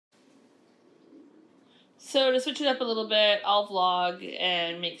So to switch it up a little bit, I'll vlog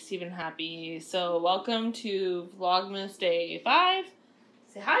and make Steven happy. So welcome to Vlogmas Day 5.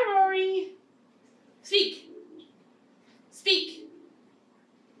 Say hi, Rory. Speak. Speak.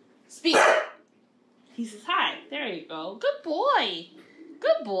 Speak. He says hi. There you go. Good boy.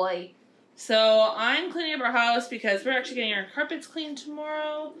 Good boy. So I'm cleaning up our house because we're actually getting our carpets cleaned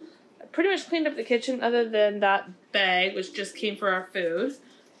tomorrow. I pretty much cleaned up the kitchen other than that bag, which just came for our food.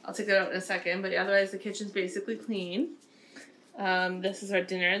 I'll take that out in a second, but otherwise the kitchen's basically clean. This is our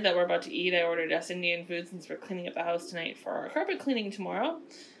dinner that we're about to eat. I ordered us Indian food since we're cleaning up the house tonight for our carpet cleaning tomorrow.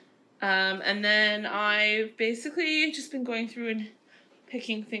 And then I've basically just been going through and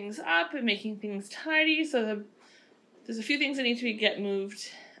picking things up and making things tidy. So there's a few things that need to get moved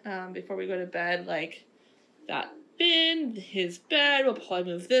before we go to bed, like that bin, his bed. We'll probably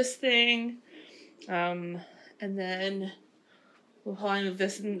move this thing. And then we'll probably move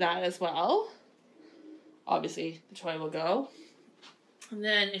this and that as well. Obviously, the toy will go. And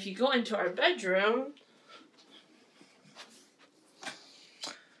then if you go into our bedroom,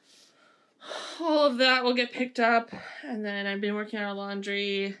 all of that will get picked up. And then I've been working on our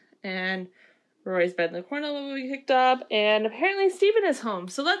laundry, and Rory's bed in the corner will be picked up. And apparently Steven is home,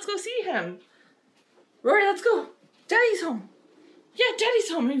 so let's go see him. Rory, let's go. Daddy's home. Yeah, Daddy's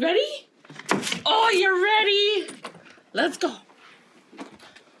home. Are you ready? Oh, you're ready? Let's go.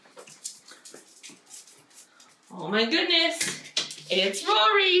 Oh my goodness. It's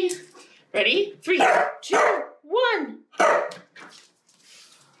Rory. Ready? 3, 2, 1.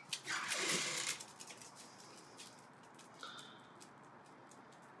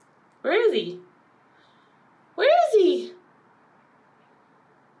 Where is he? Where is he?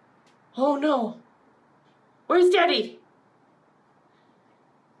 Oh no. Where's Daddy?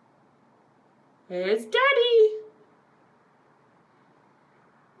 Where's Daddy?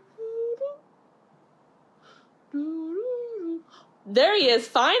 There he is,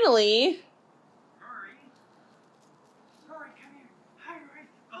 finally. Rory. Rory, come here. Hi, Rory.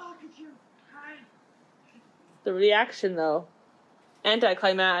 Oh, look at you. Hi. The reaction, though.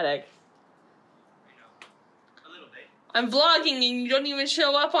 Anticlimactic. I know. A little bit. I'm vlogging and you don't even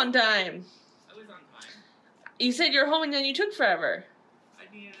show up on time. I was on time. You said you're home and then you took forever.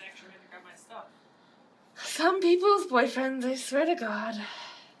 I needed an extra minute to grab my stuff. Some people's boyfriends, I swear to God.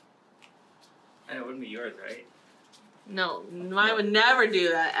 I know, it wouldn't be yours, right? No, mine would never do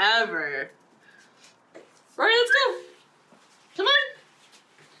that, ever. Rory, let's go. Come on.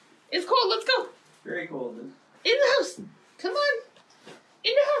 It's cold, let's go. Very cold. In the house. Come on.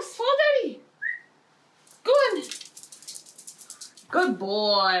 In the house, follow Daddy. Go on. Good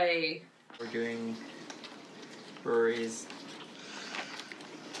boy. We're doing Rory's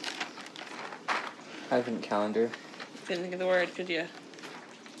advent calendar. Didn't think of the word, could you?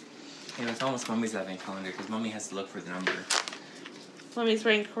 You know, it's almost Mommy's advent calendar because Mommy has to look for the number. Mommy's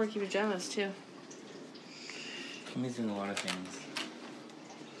wearing quirky pajamas, too. Mommy's doing a lot of things.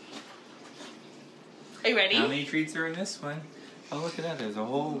 Are you ready? How many treats are in this one? Oh, look at that. There's a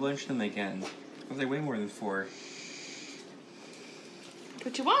whole bunch of them again. There's like way more than 4.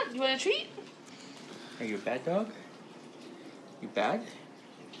 What you want? You want a treat? Are you a bad dog? You bad?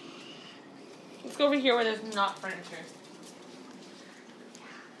 Let's go over here where there's not furniture.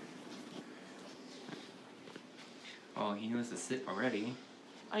 Oh, he knows to sit already.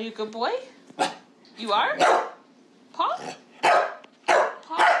 Are you a good boy? You are? Paw?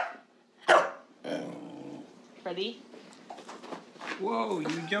 Paw? Ready? Whoa,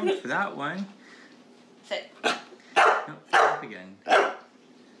 you jumped for that one. Sit. No, up again.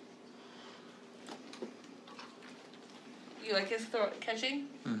 You like his throat catching?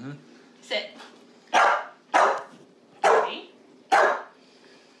 Mm-hmm. Sit. Ready?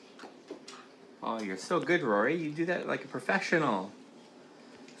 Oh, you're so good, Rory. You do that like a professional.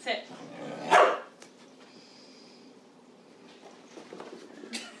 Sit.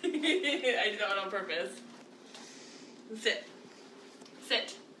 I did that one on purpose. Sit.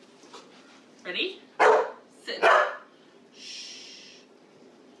 Sit. Ready? Sit. Shh.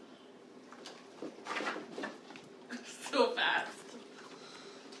 So fast.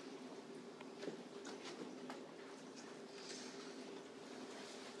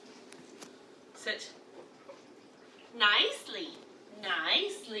 Sit. Nicely.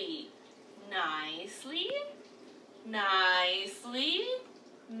 Nicely. Nicely. Nicely.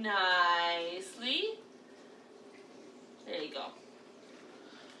 Nicely. There you go.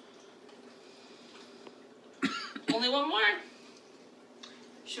 Only one more.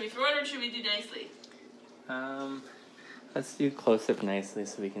 Should we throw it or should we do nicely? Let's do close up nicely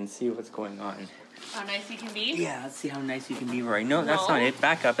so we can see what's going on. How nice you can be? Yeah, let's see how nice you can be, Rory. No, that's not it.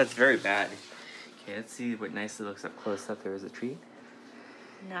 Back up. That's very bad. Okay, let's see what nicely looks up close up. There is a tree.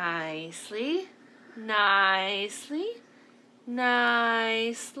 Nicely. Nicely.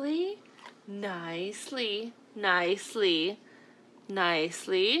 Nicely. Nicely. Nicely.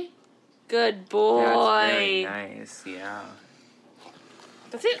 Nicely. Good boy. That's very nice, yeah.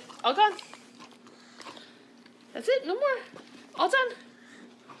 That's it. All gone. That's it. No more. All done.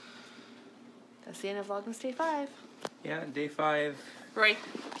 That's the end of Vlogmas Day 5. Yeah, day 5. Right.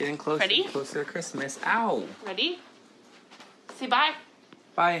 Getting closer, Ready? closer to Christmas. Ow! Ready? Say bye.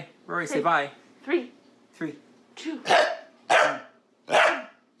 Bye. Rory, say bye. 3, 3. 2. Bye.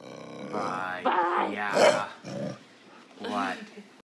 Bye. Yeah. What?